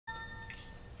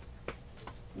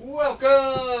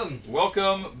Welcome!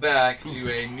 Welcome back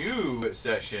to a new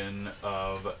session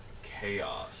of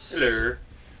C.H.A.O.S. Hello.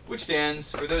 Which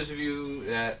stands, for those of you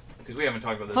that, because we haven't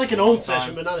talked about this It's like in an a long old time,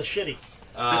 session, but not as shitty.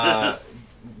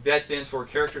 that stands for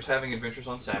Characters Having Adventures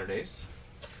on Saturdays.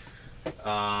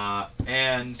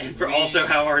 And for also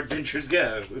how our adventures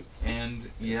go. And,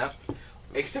 yep.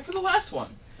 Except for the last one.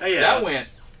 Oh, yeah. That went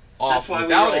off That's why we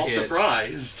without were a all hitch.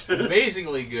 surprised.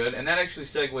 Amazingly good, and that actually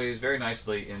segues very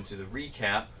nicely into the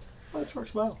recap. Well, this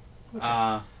works well. Okay.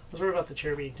 I was worried about the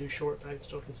chair being too short, but I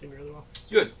still can see me really well.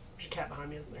 Good. There's a cat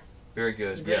behind me, isn't there? Very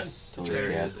good. Yes, there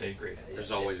is a grade. There's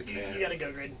always a cat. You gotta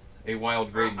go, Graydon. A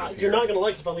wild Graydon. You're not gonna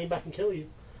like it if I lean back and kill you.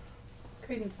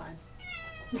 Graydon's fine.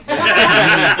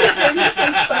 Graydon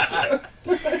says fuck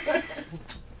you.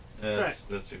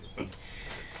 That's super fun.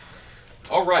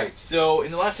 Alright, so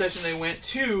in the last session they went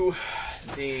to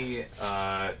the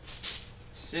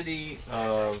city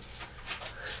of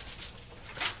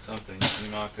something,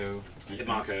 Imako.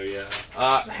 Imako,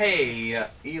 yeah. Hey,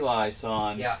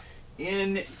 Eli-san. Yeah.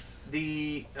 In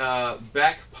the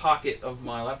back pocket of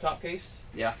my laptop case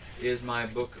is my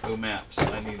book of maps.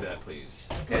 I need that, please.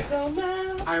 Okay.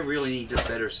 I really need a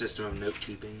better system of note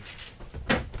keeping.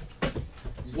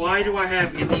 Why do I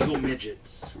have illegal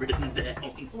midgets written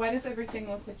down? Why does everything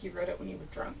look like you wrote it when you were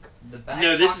drunk? The back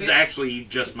No, this pocket? is actually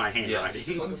just my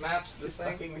handwriting. Book of maps, this Just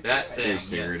thing? fucking with That you.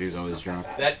 thing. He's always drunk.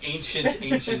 That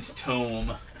ancient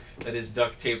tome that is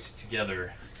duct taped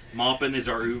together. Moppin is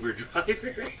our Uber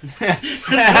driver.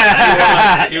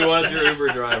 He was your Uber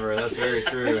driver. That's very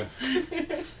true.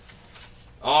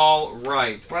 All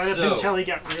right. Right up so, until he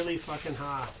got really fucking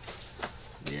high.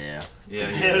 Yeah.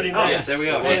 yeah, Howdy, yeah. Mike. Yes, There we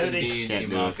go. it was Howdy. indeed Can't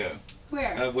do Imako.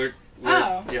 Where? we're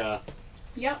Oh. Yeah.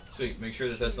 Yep. Sweet. Make sure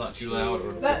that that's not too loud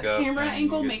or That pick up. camera and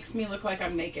angle you makes me look like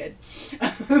I'm naked.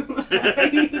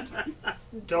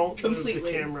 Don't move the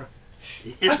Completely. camera.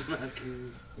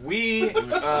 We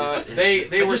they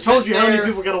I were just told you sent how many there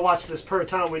people gotta watch this per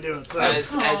time we do it. So. as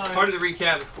part of the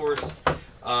recap, of course.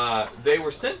 They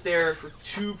were sent there for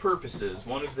two purposes.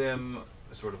 One of them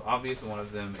sort of obvious, and one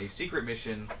of them a secret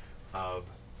mission of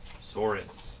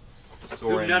Soren's.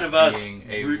 Soren none of us being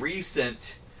a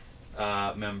recent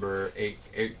member, a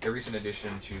recent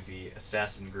addition to the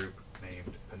assassin group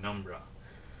named Penumbra,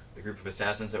 the group of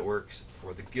assassins that works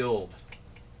for the guild.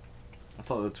 I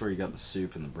thought that's where you got the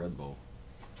soup and the bread bowl.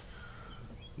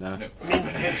 No? No. I mean,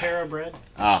 Pantera bread.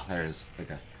 Ah, there it is.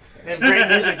 Okay. They have great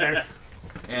music there.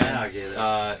 And Yeah, I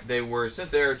get it. they were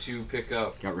sent there to pick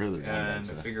up Got rid of the and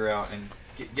figure out and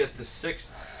get the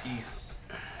sixth piece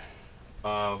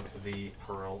of the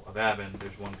Pearl of Avon.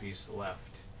 There's one piece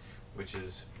left, which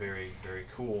is very, very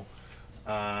cool.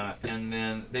 And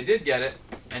then they did get it,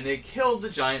 and they killed the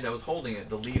giant that was holding it,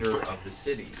 the leader of the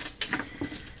city.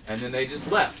 And then they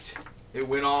just left. It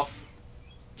went off.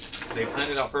 They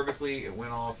planned it out perfectly. It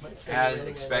went off as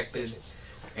expected,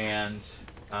 and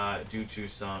due to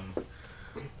some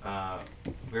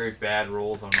very bad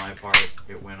rolls on my part,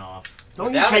 it went off.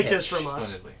 Don't you take this from us.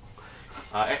 Splendidly.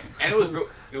 And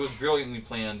it was brilliantly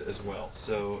planned as well,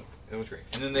 so it was great.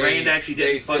 And then Rand actually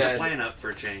didn't fuck said, a plan up for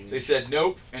a change. They said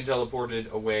nope and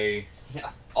teleported away. Yeah.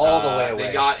 All the way away.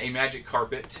 They got a magic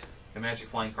carpet, a magic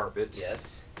flying carpet.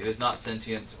 Yes. It is not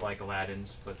sentient like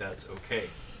Aladdin's, but that's okay.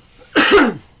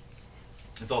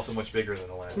 It's also much bigger than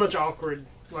Aladdin's. It's much awkward,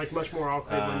 like much more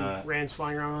awkward when Rand's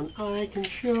flying around. I can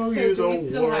show So you do the we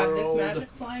still world. have this magic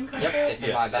flying carpet? Yep, it's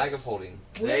in my Yes, bag yes. of holding.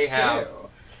 They have Woohoo.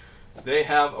 They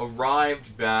have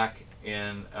arrived back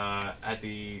in at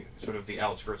the sort of the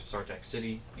outskirts of Sartak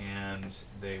City, and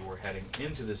they were heading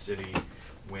into the city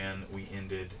when we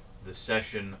ended the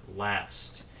session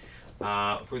last.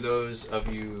 For those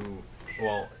of you,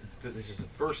 well, this is the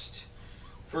first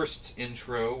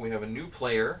intro. We have a new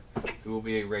player who will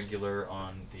be a regular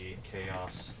on the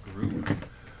Chaos group. Would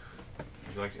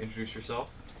you like to introduce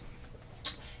yourself?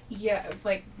 Yeah,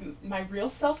 like my real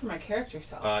self or my character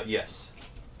self? Yes.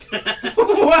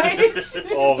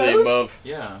 What? All the Both? above.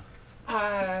 Yeah.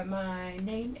 My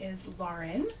name is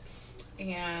Lauren,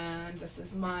 and this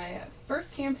is my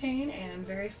first campaign and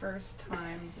very first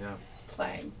time Yeah.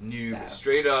 playing. Noob, so.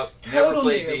 straight up, never Total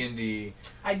played noob. D&D.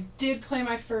 I did play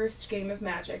my first game of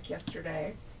Magic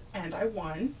yesterday, and I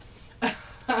won.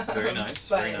 Very nice,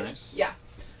 But, very nice. Yeah.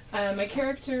 My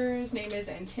character's name is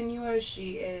Antinua.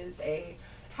 She is a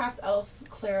half-elf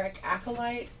cleric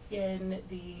acolyte in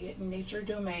the nature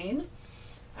domain.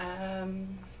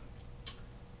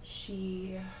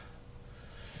 She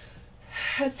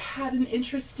has had an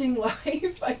interesting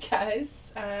life, I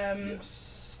guess.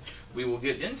 Yes. We will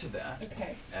get into that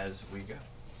Okay, as we go.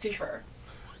 super.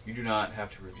 You do not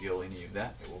have to reveal any of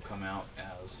that. It will come out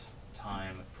as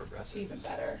time progresses. Even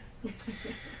better.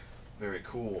 Very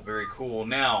cool, very cool.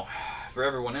 Now, for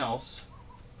everyone else,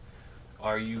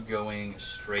 are you going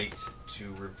straight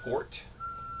to report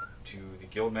to the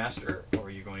guildmaster, or are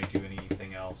you going to do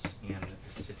anything else in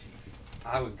the city?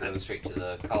 I would go straight to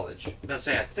the college. I'm about to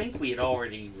say, I think we had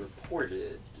already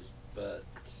reported, but...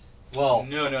 Well,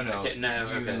 No. Okay, no,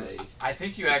 okay. I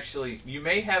think you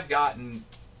may have gotten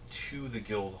to the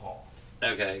guild hall.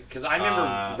 Okay, because I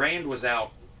remember Rand was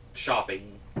out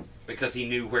shopping because he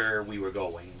knew where we were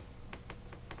going.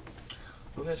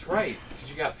 Oh, that's right, because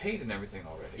you got paid and everything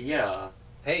already. Yeah.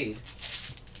 paid.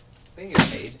 We didn't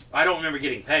get paid. I don't remember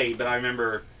getting paid, but I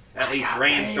remember at least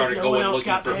Rand paid. started No going one else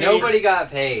looking got for paid. Nobody got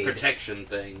paid. protection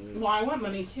things. Well, I want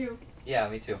money too. Yeah,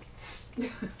 me too.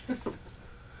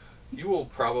 You will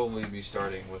probably be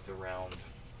starting with around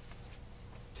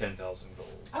 10,000 gold.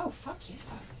 Oh, fuck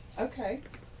yeah. Okay.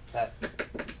 That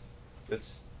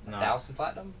That's not. 1,000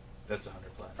 platinum That's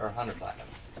 100 platinum. or 100 platinum.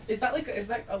 Is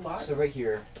that a lot? So right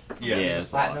here, Yes. Yeah,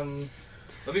 it's a lot. platinum,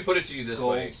 Let me put it to you this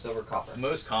gold, way: silver, copper.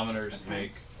 most commoners Okay.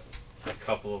 make a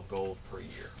couple of gold per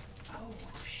year. Oh,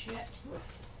 shit.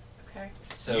 Okay.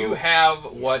 So you have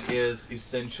what is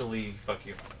essentially fuck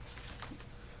you money.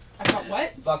 I got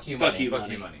what? fuck you, Fuck money. you. Fuck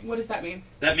money. you money. What does that mean?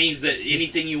 That means that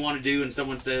anything you want to do and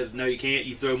someone says, no, you can't,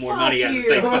 you throw more Fuck money at it and you.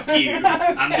 say, fuck you.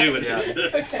 I'm Okay. doing Yeah.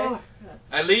 this. Okay. Oh,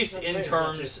 At least That's in right,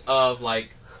 terms of like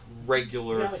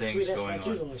regular yeah, like things sweet-ass going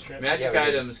tattoos on. on this trip. Magic Yeah,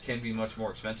 we did. items can be much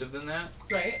more expensive than that.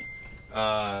 Right.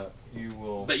 You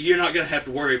will. But you're not going to have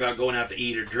to worry about going out to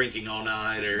eat or drinking all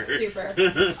night or... Super. I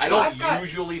Well, don't I've got-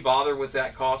 usually bother with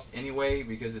that cost anyway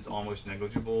because it's almost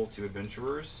negligible to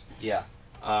adventurers. Yeah.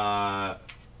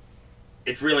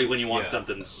 It's really when you want Yeah.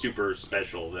 something super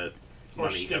special that Or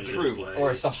money comes true. into play.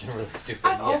 Or something really stupid.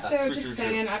 I've yeah. also True, just true,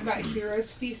 saying I've got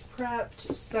Heroes Feast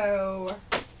prepped, so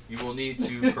You will need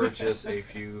to purchase a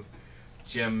few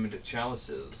gemmed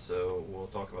chalices, so we'll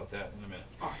talk about that in a minute.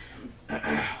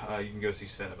 awesome. You can go see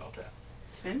Sven about that.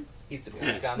 Sven? He's the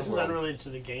coolest guy in This the is world. unrelated to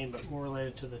the game, but more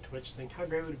related to the Twitch thing. How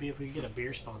great would it be if we could get a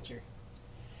beer sponsor?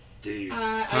 Dude.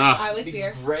 I like Be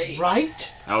beer. great.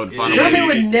 Right? I would Yeah. find a Jeremy way.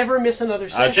 would never miss another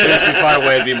I'd session. seriously find a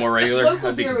way to be more regular. Local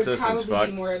I'd be beer would consistent as probably fuck.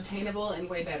 be more obtainable and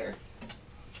way better.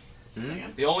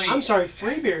 Saying. The only I'm sorry,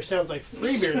 free beer sounds like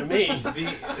free beer to me.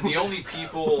 the only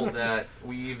people that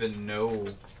we even know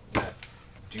that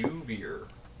do beer,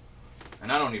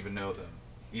 and I don't even know them.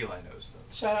 Eli knows them.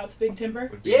 Shout out to Big Timber.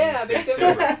 Would be Yeah, Big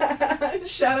Timber.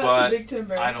 Shout out But to Big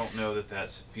Timber. I don't know that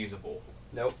that's feasible.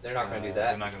 Nope, they're not going to do They're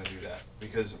that. not going to do that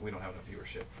because we don't have enough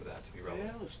viewership for that to be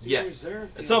relevant. Well, Steel Yeah. Reserve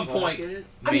At feels some like point- it.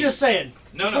 I'm Me. just saying.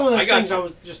 No, it's no, one of I those got things you. I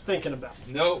was just thinking about.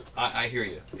 No, I hear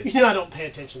you. It's, You know I don't pay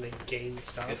attention to game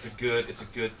stuff. it's a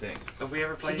good thing. Have we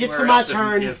ever played It gets anywhere to my else if-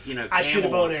 turn, If, you know, I shoot a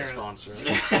Camel bow and wants to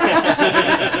arrow.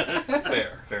 sponsor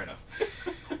Fair enough.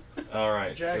 All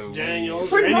right, Jack so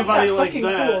Daniels. We're not Anybody that like fucking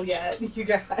that. cool yet, you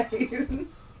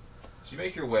guys. So you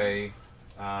make your way.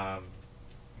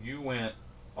 You went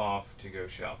off to go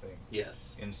shopping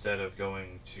Yes. instead of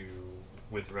going to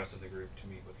with the rest of the group to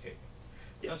meet with Kate.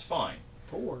 Yes. That's fine.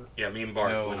 4. Yeah, me and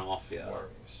Bart No went off, yeah.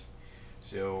 worries.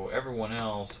 So everyone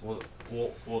else, we'll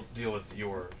deal with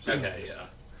yours. Okay,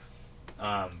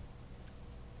 yeah.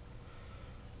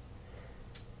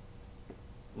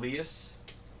 Leas,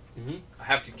 Mm-hmm. I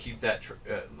have to keep that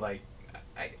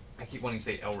I keep wanting to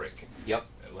say Elric, Yep.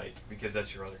 like because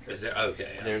that's your other character. Is there?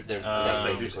 Okay. Yeah. They're Uh,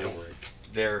 the Who's same. basically.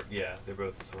 Elric? They're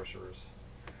both sorcerers.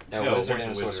 No, wizard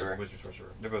and sorcerer. Wizard, sorcerer.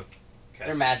 They're both. They're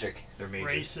casters. magic. They're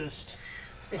mages.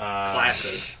 Racist.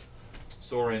 Classist.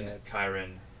 Soren, Yes.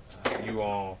 Chiron, you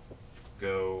all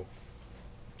go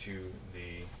to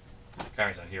the.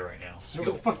 Chiron's not here right now. So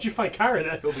Where the fuck did you find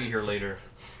Kyron at? he'll be here later.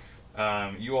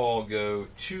 You all go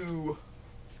to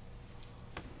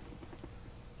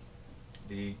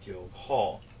the guild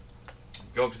hall.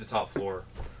 Go up to the top floor.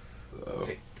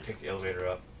 Take the elevator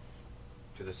up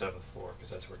to the 7th floor because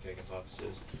that's where Kagan's office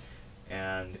is.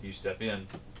 And you step in.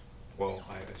 Well,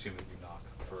 I assume that you knock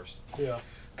first. Yeah.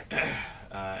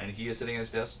 And he is sitting at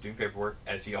his desk doing paperwork,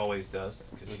 as he always does,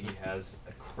 because he has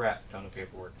a crap ton of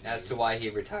paperwork to As do to why he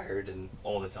retired and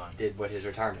all the time. did what his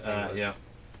retirement thing was. Yeah.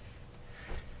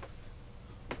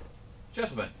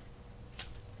 Gentlemen,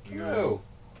 you Oh.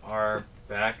 are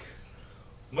back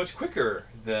much quicker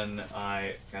than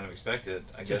I kind of expected.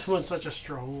 I guess. Just went such a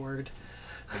strong word.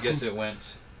 I guess it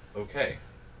went okay.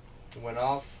 It went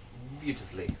off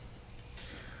beautifully.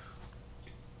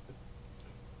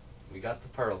 We got the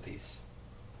pearl piece.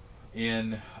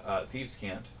 In Thieves'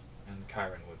 Cant, and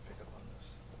Chiron would pick up on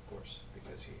this, of course,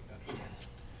 because he understands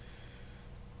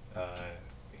it.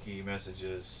 He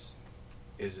messages,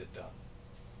 "Is it done?"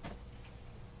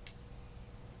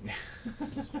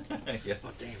 Yes.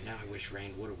 Oh damn! Now I wish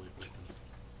Rand would have went with them.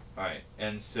 All right,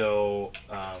 and so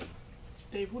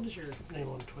Dave, what is your name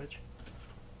on Twitch?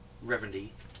 Reverend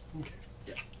D.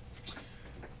 Okay.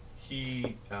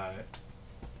 he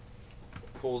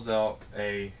pulls out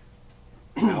a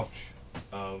pouch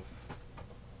of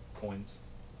coins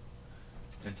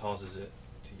and tosses it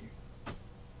to you.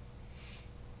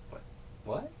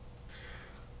 What?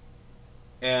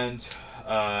 And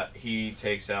he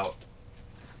takes out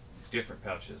different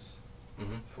pouches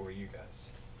for you guys.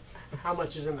 How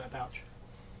much is in that pouch?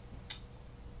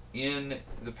 In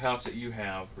the pouch that you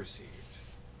have received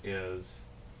is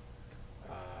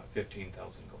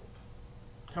 15,000 gold.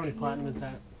 How many platinum is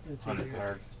that? It's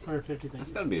 150 That's things.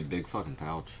 gotta be a big fucking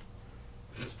pouch.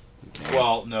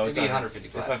 Well, no, it's Maybe 150 150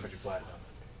 platinum. It's 150 platinum.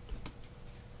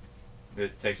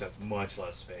 It takes up much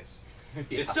less space.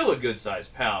 Yeah. It's still a good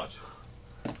sized pouch.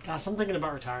 Gosh, I'm thinking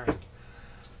about retiring.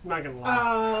 I'm not gonna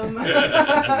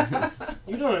lie.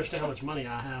 You don't understand how much money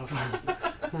I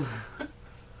have.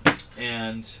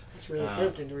 And It's really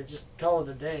tempting to just call it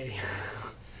a day.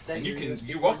 and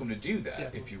you're welcome to do that Yeah.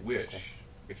 if you wish. Okay.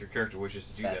 If your character wishes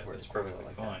to do that, Backwards, that's perfectly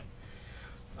like fine.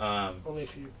 Only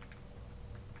if you.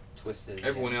 Twisted.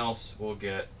 Everyone else will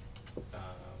get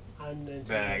I'm into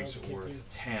bags those kids worth too.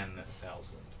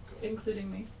 10,000 gold.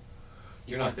 Including me.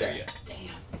 You're not there yet. Damn.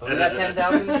 Oh, we got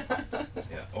 10,000?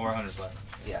 Yeah, or 100 platinum.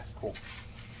 Yeah, cool.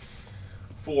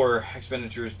 For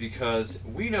expenditures, because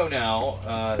we know now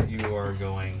that you are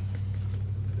going.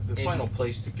 The final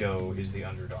place to go is the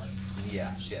Underdark,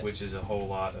 Yeah, shit. which is a whole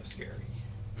lot of scary,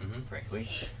 frankly.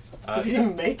 We didn't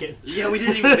even make it. Yeah, we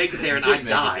didn't even make it there, and I Didn't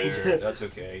make it died. there. That's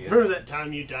okay. Yeah. Remember that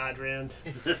time you died, Rand?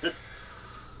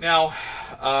 Now,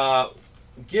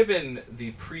 given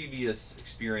the previous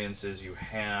experiences you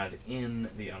had in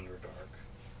the Underdark,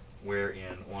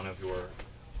 wherein one of your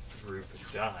group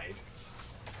died,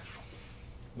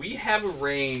 we have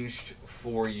arranged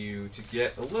for you to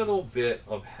get a little bit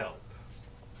of help.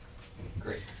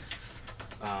 Great.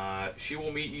 She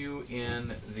will meet you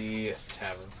in the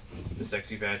tavern, the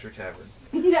Sexy Badger Tavern.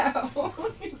 No.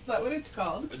 Is that what it's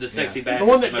called? The sexy Yeah. bag. The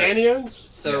one is that Danny owns?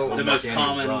 So Yeah, The most Danny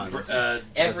common runs.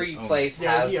 every Oh. place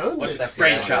Yeah, has he owns a it. sexy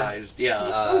badger. franchised.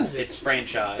 Yeah, Owns it. it's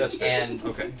franchised. That's And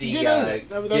Okay. the He did own it.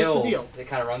 That was the guild deal. that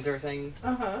kind of runs everything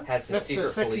Uh-huh. has the That's the secret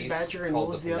Sexy police Badger, and called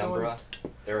what was the the other one? Penumbra.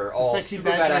 They're The all Sexy super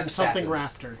Badger badass and something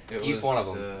assassins. Raptor. It He's was one of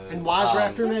them. And Wise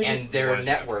Raptor, maybe? And their Wise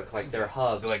network, like their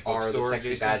hubs, They're like are the bookstore Sexy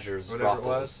adjacent, Badgers whatever it brothels.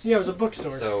 was. Yeah, it was a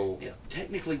bookstore. So Yeah,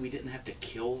 technically we didn't have to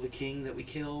kill the king that we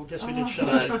killed, Yes, we did shut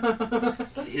up.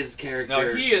 but his character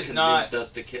No, he is not- convinced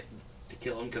us to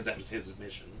kill him because that was his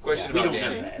mission. Question We about don't know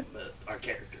Danny. that, but our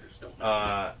characters don't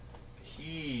know.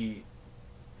 He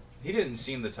didn't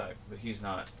seem the type, but he's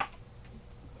not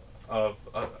of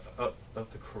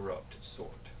the corrupt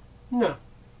sort. No.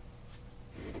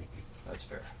 That's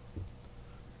fair.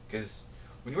 Because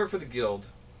when you work for the guild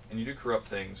and you do corrupt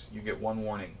things, you get one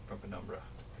warning from Penumbra.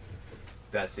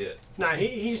 That's it. Nah,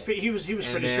 he was pretty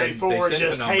then they straightforward. send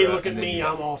Just, Penumbra, hey, look at and then me, you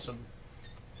I'm die. awesome.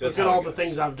 That's Look at how it all the goes.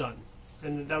 things I've done.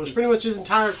 And that was pretty much his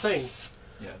entire thing.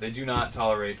 Yeah, they do not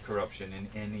tolerate corruption in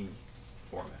any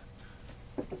format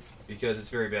because it's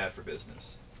very bad for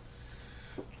business.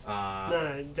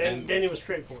 No, and- Danny was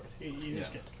straightforward. He was Yeah.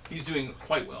 good. He's doing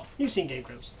quite well. You've seen Game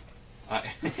Grumps. I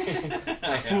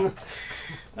have.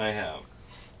 I have.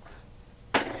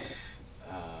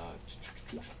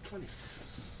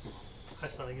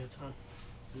 That's not a good sign.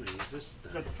 Is this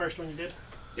Is that the first one you did?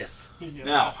 yes. He's the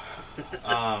Now,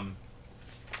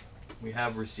 we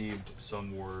have received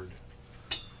some word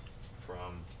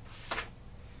from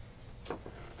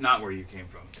not where you came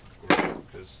from, of course,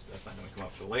 because that's not going to come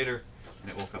up till later, and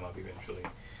it will come up eventually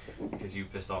because you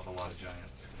pissed off a lot of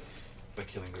giants by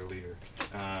killing their leader.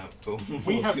 But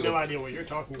We have deal no with- idea what you're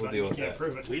talking we'll about. deal You with can't that.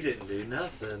 prove it. We didn't do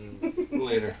nothing.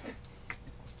 later.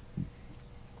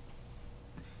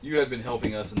 You had been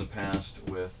helping us in the past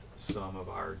with some of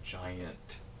our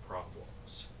giant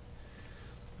problems.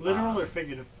 Literal or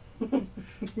figurative?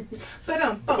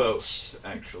 But Both,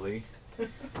 actually.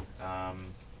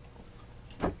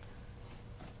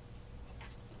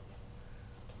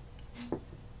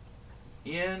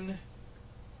 In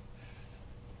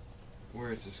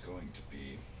where is this going to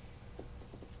be?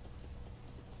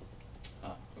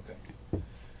 Ah, okay.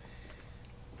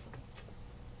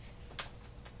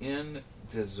 In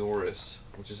Dezoris,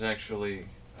 which is actually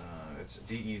it's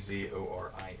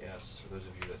Dezoris for those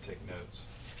of you that take notes.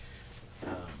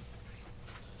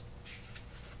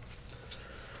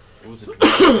 It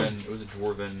was a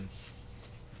dwarven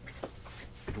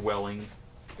dwelling.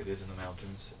 It is in the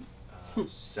mountains,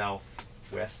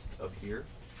 southwest of here.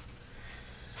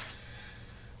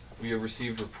 we have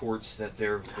received reports that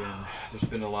there's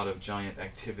been a lot of giant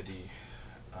activity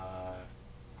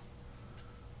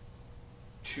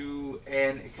to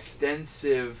an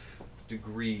extensive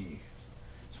degree,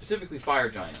 specifically fire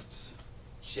giants.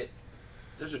 Shit.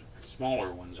 Those are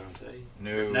smaller ones, aren't they?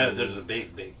 No, those are the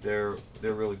big. They're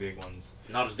really big ones.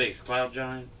 Not as big as cloud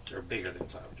giants, or bigger than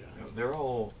cloud giants. No, they're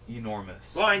all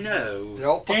enormous. Well, I know. They're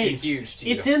all fucking Dave, huge to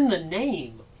you. It's in the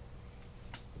name.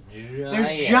 They're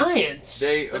Giants.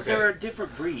 giants. But there are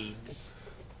different breeds.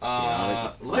 They're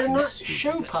not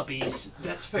show puppies.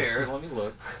 That's fair. Let me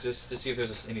look just to see if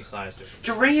there's any size difference.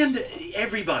 Durand,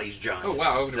 everybody's giant. Oh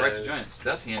wow, over to right to giants.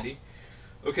 That's handy.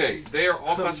 Okay, they are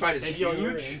all classified as Maybe on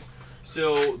your huge, end.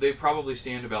 so they probably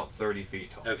stand about 30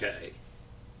 feet tall. Okay.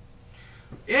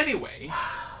 Anyway,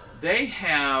 they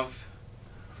have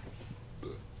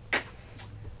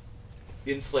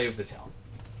enslaved the town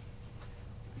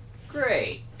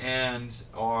Great. and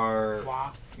are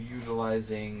Wow.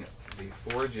 utilizing the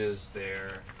forges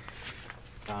there.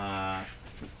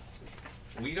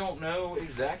 We don't know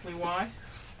exactly why.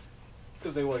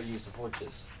 Because they want to use the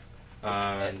forges.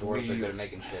 And dwarves are good at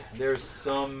making shit. There's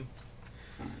some...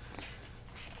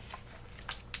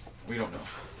 We don't know.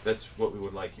 That's what we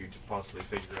would like you to possibly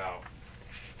figure out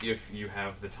if you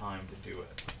have the time to do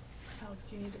it. Alex,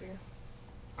 do you need a beer?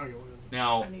 I'll get one.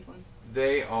 Now, I need one.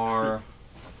 they are...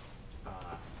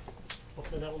 I'll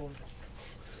send that one over.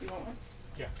 Do you want one?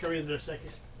 Yeah, go read the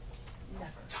seconds. Never.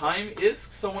 time is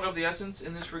somewhat of the essence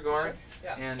in this regard.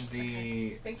 Yeah. And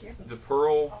the Thank you. the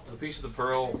pearl, the piece of the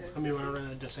pearl, I mean, when I ran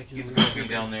out of Dos Equis, is going to be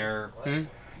down there. Hmm?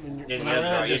 when Yeah, I ran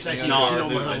out of it's Dos Equis, not you know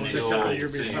moving my until- whole couple of your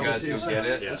so beers you probably guys too. can get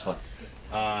it.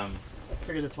 Yeah. I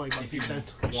figured that's why you bought If you then.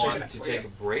 want to take a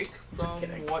break Just from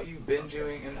kidding. what you've been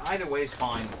doing, and either way is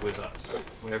fine with us.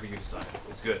 Whatever you decide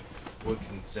is good. We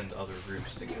can send other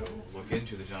groups to go look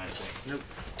into the giant thing. Nope.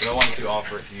 But I wanted to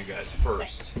offer it to you guys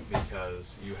first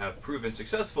because you have proven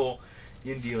successful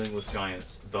in dealing with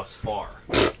giants thus far.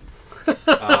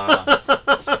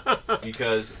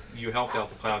 Because you helped out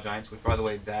the cloud giants, which, by the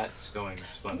way, that's going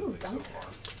splendidly so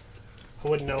far. I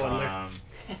wouldn't know in there.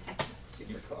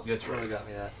 Super cool. That's Really right. got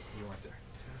me that. You weren't there.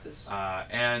 This-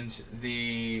 And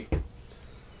the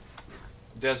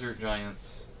desert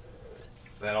giants,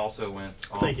 that also went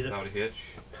off Thank you. without a hitch.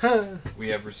 We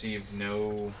have received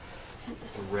no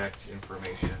direct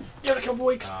information Give it a couple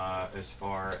weeks. as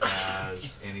far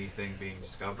as anything being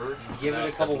discovered. Give it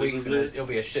a couple About weeks and it'll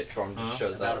be a shitstorm just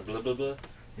shows About a up. blah blah blah.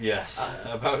 Yes,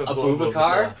 about a blah, blah, blah,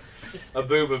 boobacar? blah. A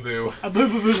boobaboo. A boo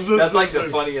boo boo boo. That's like the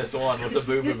funniest one. What's a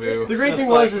boobaboo? The great That's thing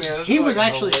like, was is man, that's he was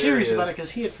fucking actually serious hilarious. about it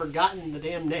because he had forgotten the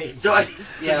damn name. So I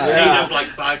just Yeah. made Yeah. up like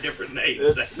 5 different names.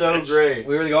 It's That's so such- great.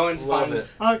 We were going to Love find it.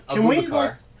 a Can we like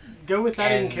boobacar. go with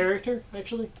that in And- character?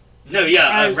 Actually, No, yeah,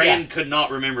 As- Rand could not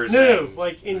remember his no, name.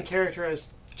 like in character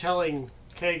as telling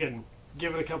Kagan,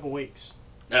 give it a couple weeks.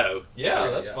 Oh. Yeah,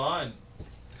 that's Yeah. fine.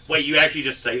 Wait, you actually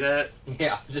just say that?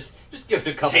 Yeah, just give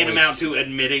it a couple Tantamount weeks. to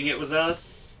admitting it was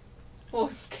us? Well,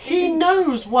 He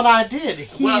knows what I did.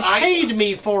 He Well, I- paid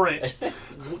me for it.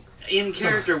 In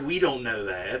character, we don't know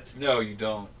that. No, you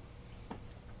don't.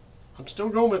 I'm still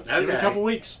going with give it a Okay. couple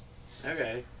weeks.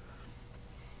 Okay.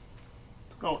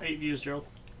 Oh, 8 views, Gerald.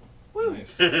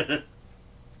 Nice.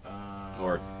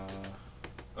 Or-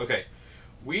 Okay.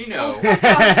 We know.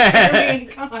 Very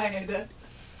kind.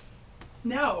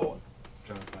 No.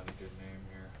 Trying to find a good name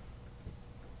here.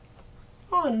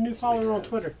 Oh, and a new follower on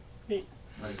Twitter.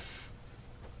 Nice.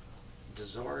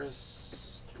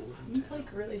 Desaurus. I'm like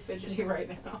really fidgety right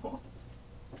now.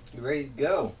 you ready to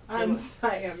go? I am.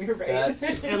 You're right. That's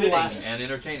And Fitting last. and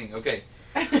entertaining. Okay.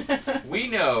 We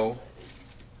know.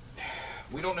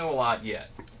 We don't know a lot yet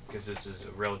because this is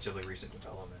a relatively recent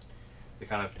development. They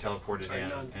kind of teleported Sorry, in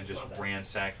none. and just My bad.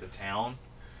 ransacked the town.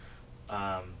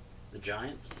 The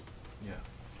Giants? Yeah.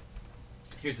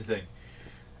 Here's the thing.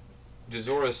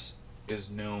 Desaurus is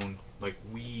known, like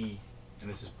we, and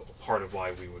this is part of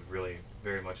why we would really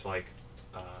very much like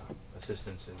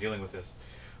assistance in dealing with this.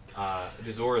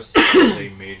 Desaurus is a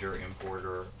major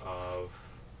importer of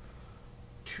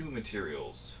 2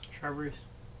 materials. Strawberries.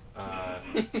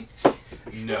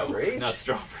 No, Strawberries? not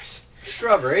strawberries.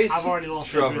 Strawberries. I've already lost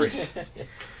Strawberries.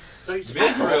 Those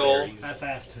Mithril. that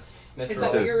fast. Is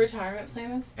that what your retirement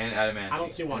plan is? And adamantine. I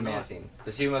don't see why not. Adamantine.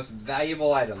 The 2 most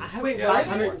valuable items. I have Wait, Yeah. what?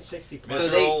 560. So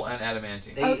Mithril and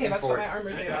adamantine. they Okay, that's what import- my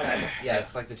armor's made out of. Yeah,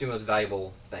 it's like the 2 most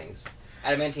valuable things.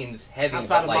 Adamantine's heavy,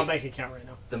 Outside but of my like bank account right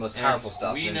now. the most And powerful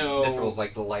stuff. we and know Mithril's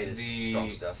like the lightest, the-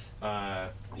 strong stuff.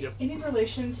 Any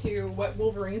relation to what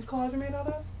Wolverine's claws are made out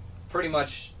of? Pretty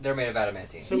much, they're made of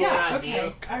adamantium. Similar Yeah. idea,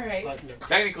 Okay. All right. but no.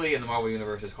 Technically, in the Marvel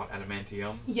universe, it's called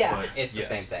adamantium. Yeah. but It's the yes,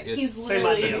 same thing. it's- He's Same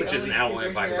literally idea. the Which is only an alloy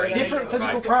superhero vibrating. that Different I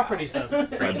physical know. properties, though.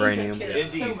 Vibranium.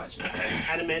 Kids so Indeed. much.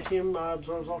 Adamantium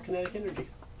absorbs all kinetic energy.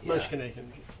 Most Yeah. kinetic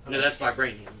energy. No, that's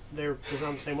vibranium. They're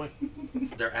designed the same way.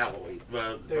 They're alloy.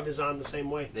 They're designed the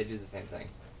same way. They do the same thing.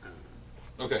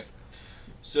 Okay.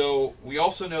 So, we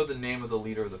also know the name of the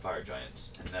leader of the fire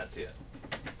giants, and that's it.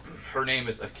 Her name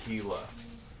is Aquila.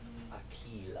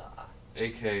 Aquila.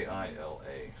 Akila.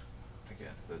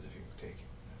 Again, for those of you who take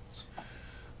notes.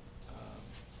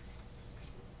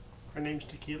 Her name's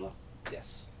Tequila.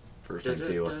 Yes. First name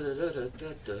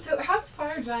Tila. So how do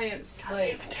fire giants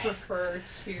like prefer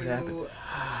to happened?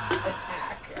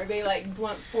 attack? Are they like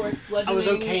blunt force bludgeoning? I was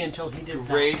okay until he did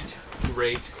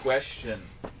Great question.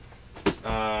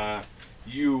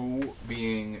 You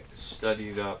being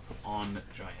studied up on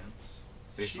giants,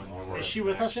 based on your Is she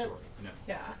with us yet? backstory. No.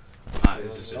 Yeah.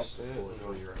 This is just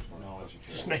for your knowledge.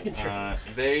 that. Just making sure.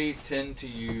 They tend to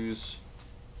use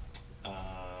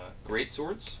great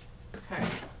swords, Okay.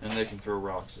 and they can throw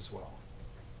rocks as well.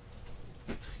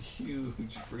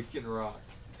 Huge freaking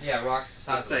rocks. Yeah, rocks the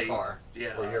size of Say, a car.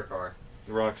 yeah. Or your car.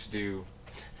 The rocks do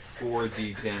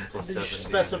 4d10 plus Did 7 you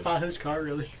specify damage. whose car,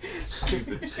 really?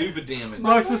 Stupid damage.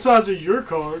 Mark's the size of your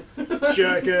car,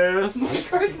 jackass.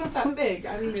 My car's not that big.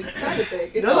 I mean, it's kind of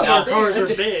big. It's None of not our cars are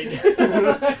big.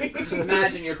 big. Just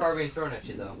imagine your car being thrown at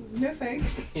you, though. No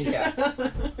thanks. Yeah.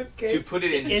 Okay. To put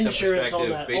it into some Insurance on perspective,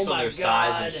 that. based Oh on my their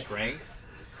size and God. strength,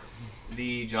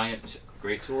 the giant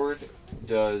greatsword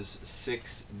does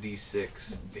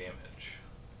 6d6 damage.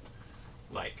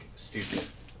 Like, stupid.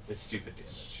 It's stupid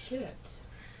damage. Shit.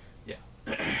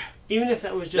 Even if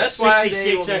that was just That's why they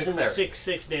 66 will as in be cleric.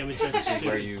 6/6 damage, that's This is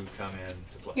where stupid. you come in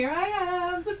to play. Here I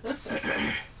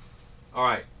am.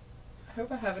 Alright, I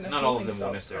hope I have enough. not all of healing them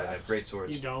will spells necessarily for have great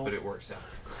swords, You don't. but it works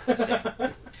out.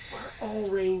 Same. All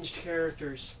ranged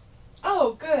characters.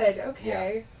 Oh, good.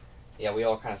 Okay. Yeah, we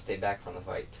all kind of stay back from the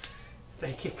fight.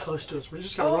 They get close to us. We're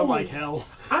just gonna run like hell.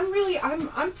 I'm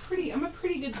a pretty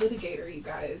good litigator, you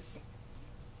guys.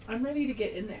 I'm ready to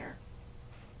get in there.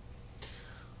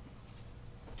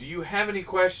 Do you have any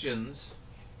questions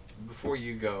before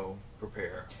you go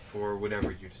prepare for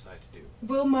whatever you decide to do?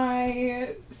 Will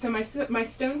my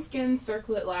stone skin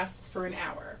circlet lasts for an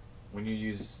hour? When you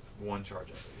use one charge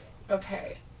of it,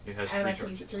 Okay. it has And 3 I can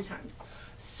use it charges. 3 times.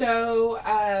 So,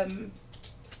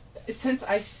 since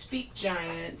I speak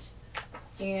giant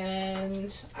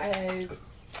and I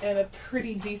am a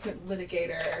pretty decent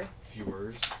litigator,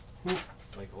 Viewers, Hmm.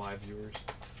 like live viewers,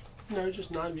 No,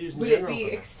 just non-views in would it general.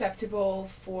 be acceptable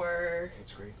for...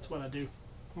 that's great. That's what I do.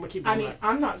 I'm gonna keep I doing mean, that.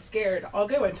 I'm not scared. I'll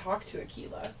go and talk to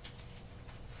Aquila.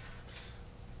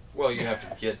 Well, you have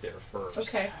to get there first.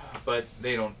 Okay. But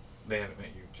they haven't met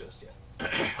you just yet.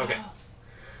 Okay.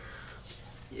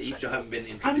 Yeah, you still haven't been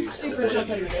introduced. I'm to super the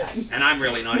jumping the villains. gun. And I'm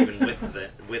really not even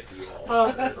with you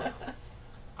all.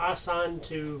 I assigned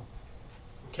to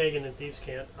Kagan at Thieves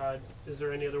Camp. Is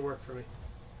there any other work for me?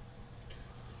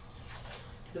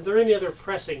 Is there any other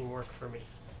pressing work for me?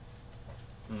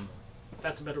 Hmm.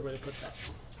 That's a better way to put that.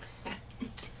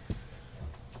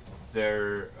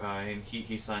 There, and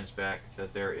he signs back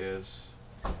that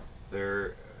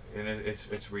and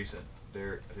it's recent.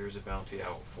 There's a bounty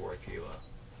out for Aquila.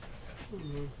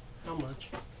 Mm-hmm. How much?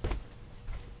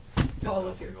 All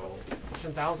of your gold.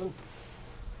 10,000?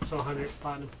 So 100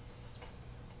 platinum.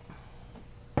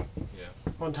 Yeah.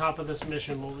 On top of this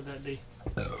mission, what would that be?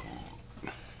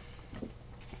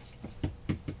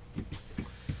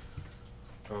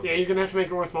 Probably, Yeah, you're gonna have to make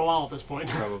it worth my while at this point.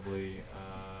 probably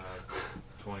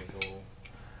 20 total.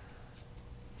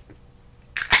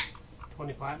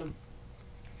 20 platinum.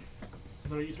 Is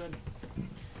that what you said?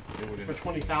 It would end For up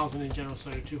 20,000 in general,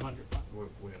 so 200 platinum.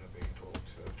 would end up being total to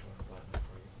 200 platinum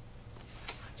for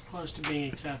you. It's close to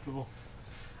being acceptable.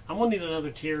 I'm gonna need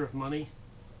another tier of money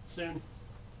soon.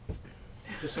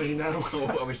 Just so you know.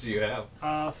 How much do you have?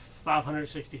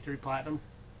 563 platinum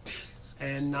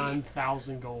and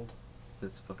 9,000 gold.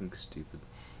 That's fucking stupid.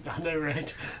 I know,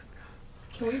 right?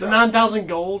 Can we The 9,000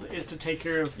 gold is to take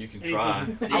care of. You can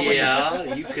anything. try.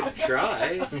 Yeah, you could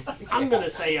try. I'm gonna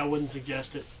say I wouldn't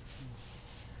suggest it.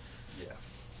 Yeah.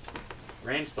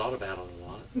 Rand's thought about it a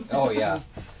lot. Oh, yeah.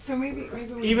 So maybe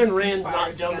we Even can Rand's conspire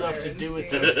not dumb enough together to and do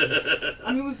it. see.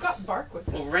 I mean, we've got Bark with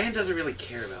us. Well, Rand doesn't really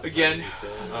care about Again, money,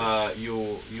 so-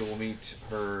 you'll meet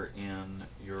her in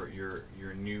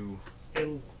your new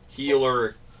And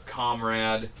healer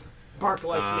comrade Bark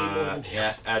likes me more than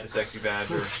him. at the Sexy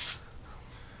Badger.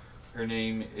 Her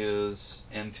name is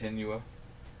Antinua.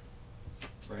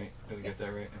 Right? Did I get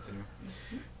that right? Antinua.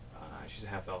 She's a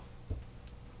half elf.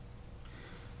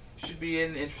 Should be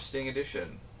an interesting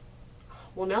addition.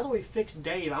 Well, now that we fixed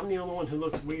Dave, I'm the only one who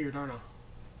looks weird, aren't I?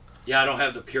 Yeah, I don't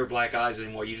have the pure black eyes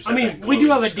anymore. You just I have mean, that we do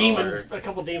have a glowing demon, scar. a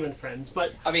couple demon friends,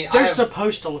 but I mean, they're I have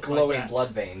supposed to look like glowing that. blood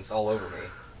veins all over me.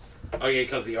 Oh yeah,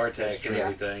 because the R-Tek and Yeah.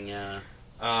 everything. Yeah.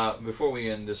 Before we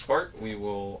end this part, we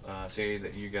will say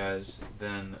that you guys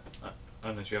then,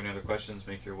 unless you have any other questions,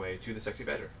 make your way to the Sexy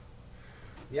Badger.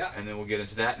 Yeah. And then we'll get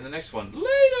into that in the next one.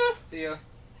 Later! See ya.